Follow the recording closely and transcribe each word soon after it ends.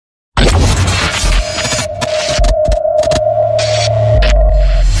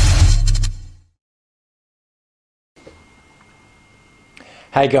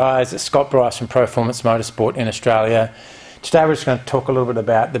Hey guys, it's Scott Bryce from Proformance Motorsport in Australia. Today we're just going to talk a little bit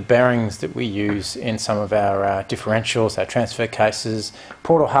about the bearings that we use in some of our differentials, our transfer cases,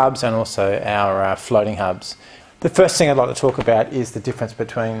 portal hubs and also our floating hubs. The first thing I'd like to talk about is the difference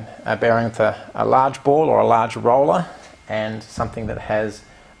between a bearing with a large ball or a large roller and something that has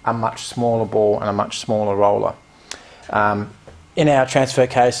a much smaller ball and a much smaller roller. In our transfer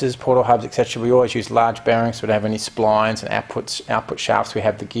cases, portal hubs, etc., we always use large bearings, so we don't have any splines and output shafts. We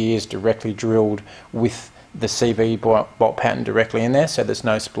have the gears directly drilled with the CV bolt pattern directly in there, so there's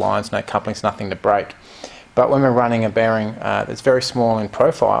no splines, no couplings, nothing to break. But when we're running a bearing that's very small in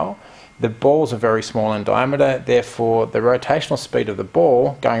profile, the balls are very small in diameter, therefore the rotational speed of the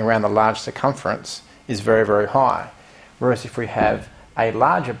ball going around the large circumference is very, very high. Whereas if we have a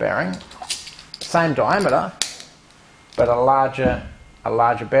larger bearing, same diameter, but a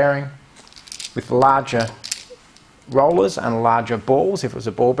larger bearing with larger rollers and larger balls, if it was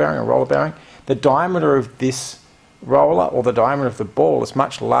a ball bearing or roller bearing, the diameter of this roller or the diameter of the ball is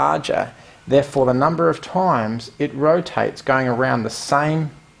much larger. Therefore, the number of times it rotates going around the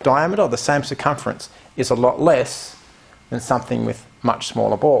same diameter or the same circumference is a lot less than something with much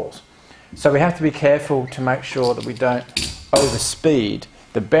smaller balls. So we have to be careful to make sure that we don't overspeed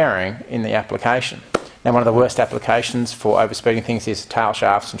the bearing in the application. Now, one of the worst applications for overspeeding things is tail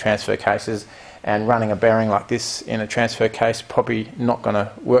shafts and transfer cases, and running a bearing like this in a transfer case probably not going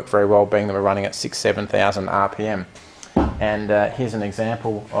to work very well, being that we're running at 6,000–7,000 RPM. And here's an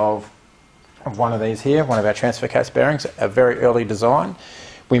example of one of these here, one of our transfer case bearings, a very early design.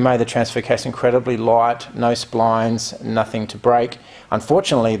 We made the transfer case incredibly light, no splines, nothing to break.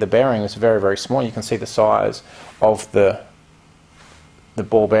 Unfortunately, the bearing was very, very small. You can see the size of the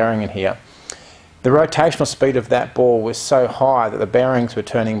ball bearing in here. The rotational speed of that ball was so high that the bearings were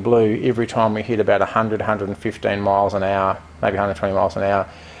turning blue every time we hit about 100, 115 miles an hour, maybe 120 miles an hour.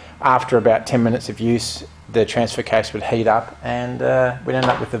 After about 10 minutes of use, the transfer case would heat up and we'd end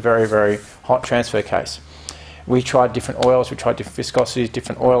up with a very, very hot transfer case. We tried different oils, we tried different viscosities,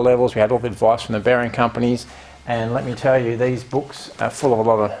 different oil levels. We had all the advice from the bearing companies, and let me tell you, these books are full of a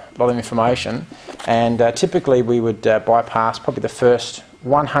lot of information, and typically we would bypass probably the first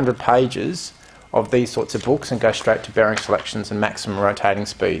 100 pages of these sorts of books and go straight to bearing selections and maximum rotating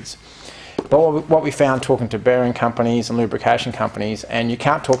speeds. But what we found talking to bearing companies and lubrication companies, and you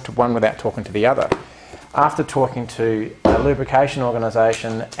can't talk to one without talking to the other. After talking to a lubrication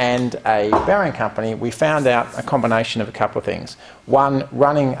organisation and a bearing company, we found out a combination of a couple of things. One,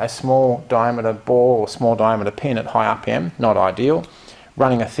 running a small diameter ball or small diameter pin at high RPM, not ideal.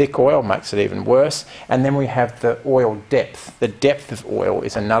 Running a thick oil makes it even worse. And then we have the oil depth. The depth of oil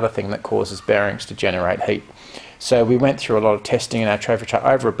is another thing that causes bearings to generate heat. So we went through a lot of testing in our trophy truck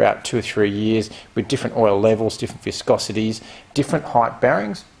over about 2 or 3 years with different oil levels, different viscosities, different height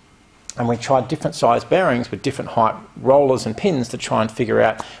bearings. And we tried different size bearings with different height rollers and pins to try and figure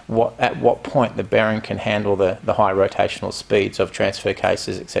out at what point the bearing can handle the high rotational speeds of transfer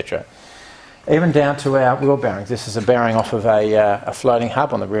cases, etc. Even down to our wheel bearings. This is a bearing off of a floating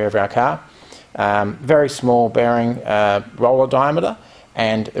hub on the rear of our car. Very small bearing, roller diameter,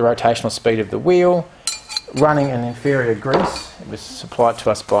 and the rotational speed of the wheel. Running an inferior grease. It was supplied to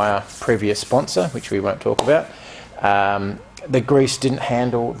us by our previous sponsor, which we won't talk about. The grease didn't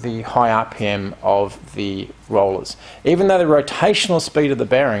handle the high RPM of the rollers. Even though the rotational speed of the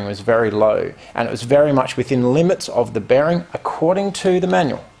bearing was very low, and it was very much within limits of the bearing according to the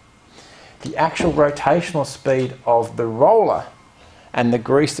manual, the actual rotational speed of the roller and the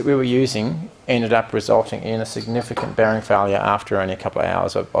grease that we were using ended up resulting in a significant bearing failure after only a couple of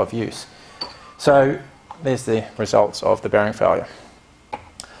hours of use. So there's the results of the bearing failure.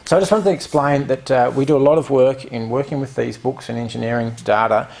 So I just wanted to explain that we do a lot of work in working with these books and engineering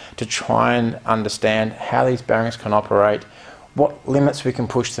data to try and understand how these bearings can operate, what limits we can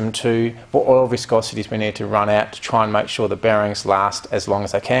push them to, what oil viscosities we need to run out to try and make sure the bearings last as long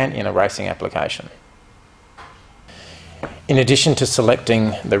as they can in a racing application. In addition to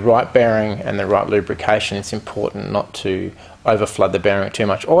selecting the right bearing and the right lubrication, it's important not to overflood the bearing with too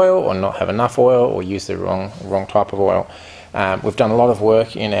much oil or not have enough oil or use the wrong type of oil. We've done a lot of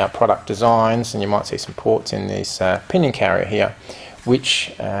work in our product designs, and you might see some ports in this pinion carrier here,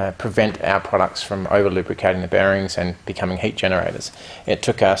 which prevent our products from over-lubricating the bearings and becoming heat generators. It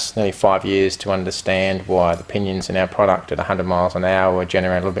took us nearly 5 years to understand why the pinions in our product at 100 miles an hour were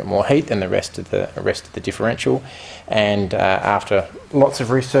generating a little bit more heat than the rest of the differential. And after lots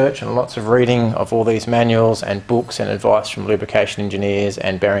of research and lots of reading of all these manuals and books and advice from lubrication engineers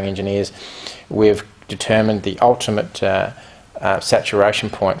and bearing engineers, we've determined the ultimate saturation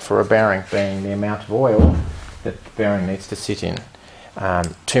point for a bearing being the amount of oil that the bearing needs to sit in.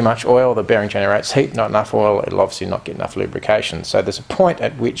 too much oil, the bearing generates heat. Not enough oil, it'll obviously not get enough lubrication. So there's a point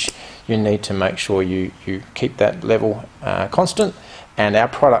at which you need to make sure you keep that level constant. And our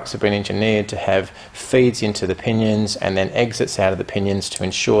products have been engineered to have feeds into the pinions and then exits out of the pinions to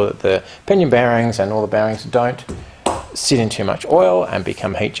ensure that the pinion bearings and all the bearings don't sit in too much oil and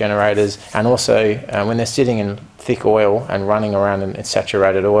become heat generators. And also when they're sitting in thick oil and running around in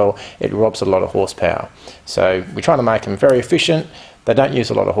saturated oil, it robs a lot of horsepower. So we try to make them very efficient. They don't use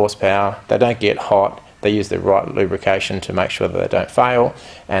a lot of horsepower, they don't get hot, they use the right lubrication to make sure that they don't fail,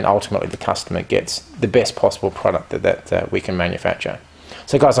 and ultimately the customer gets the best possible product that we can manufacture.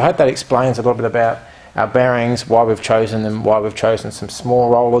 So guys, I hope that explains a little bit about our bearings, why we've chosen them, why we've chosen some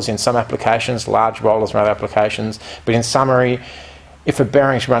small rollers in some applications, large rollers in other applications. But in summary, if a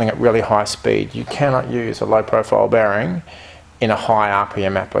bearing is running at really high speed, you cannot use a low profile bearing in a high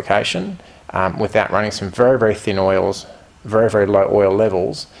RPM application without running some very, very thin oils, very, very low oil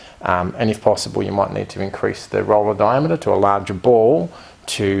levels, and if possible you might need to increase the roller diameter to a larger ball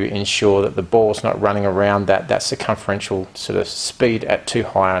to ensure that the ball's not running around that circumferential sort of speed at too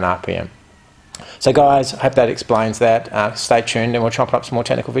high an RPM. So guys, I hope that explains that. Stay tuned and we'll chop up some more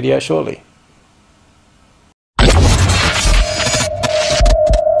technical videos shortly.